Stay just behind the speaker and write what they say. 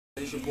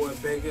It's your boy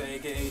Baker,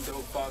 aka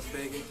Dopefox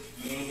Baker.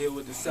 In here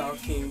with the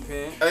South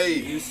Kingpin. Hey.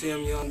 You see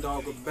him, Young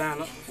Dog with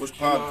Banner. What's poppin'?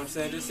 You know what poppin'? I'm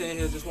saying? Just in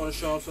here, just want to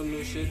show him some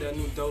new shit, that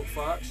new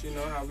Dopefox. You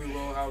know, how we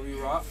roll, how we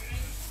rock.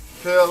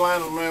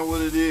 Carolina, man,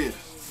 what it is.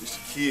 It's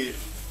a kid.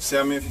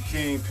 Sam in for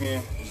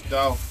Kingpin. It's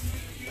Dolph.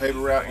 Paper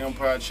Route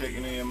Empire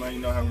checking in, man.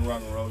 You know how we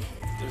rock and roll.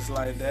 Just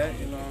like that,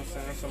 you know what I'm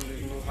saying? Some of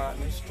this new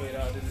hotness straight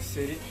out of the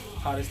city.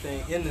 Hottest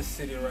thing in the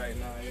city right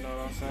now, you know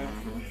what I'm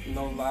saying?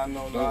 No lie,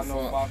 no lie,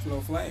 no box,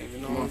 no flame, you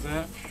know what I'm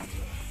saying?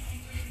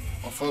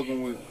 I'm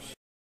fucking with it.